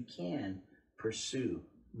that you can pursue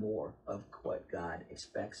more of what God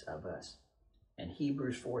expects of us. And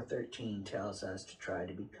Hebrews 4:13 tells us to try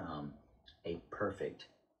to become a perfect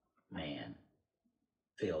man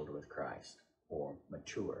filled with Christ, or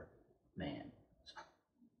mature man.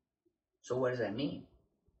 So what does that mean?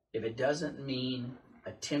 If it doesn't mean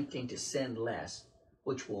attempting to sin less,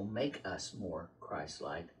 which will make us more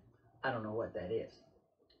Christ-like, I don't know what that is.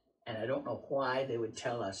 And I don't know why they would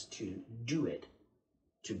tell us to do it,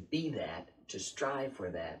 to be that, to strive for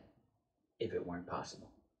that, if it weren't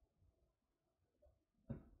possible.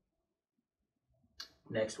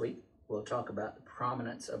 Next week, we'll talk about the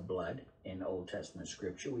prominence of blood in Old Testament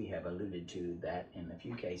scripture. We have alluded to that in a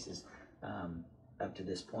few cases up to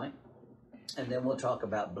this point. And then we'll talk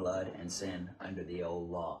about blood and sin under the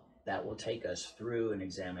old law. That will take us through an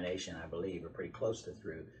examination, I believe, or pretty close to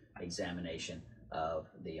through examination of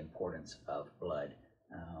the importance of blood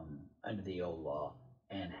under the old law,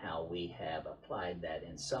 and how we have applied that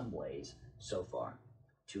in some ways so far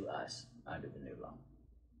to us under the new law.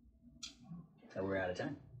 So we're out of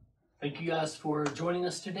time. Thank you guys for joining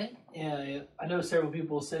us today. I know several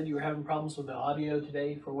people said you were having problems with the audio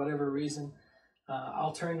today for whatever reason.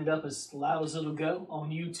 I'll turn it up as loud as it'll go on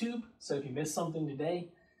YouTube. So if you missed something today,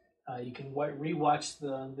 you can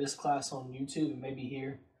rewatch this class on YouTube and maybe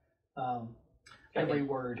hear every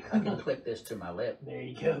word. I can clip this to my lip. There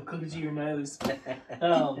you go. Clip it to your nose.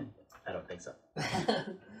 I don't think so.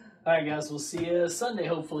 All right, guys. We'll see you Sunday,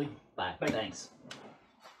 hopefully. Bye. Bye. Thanks.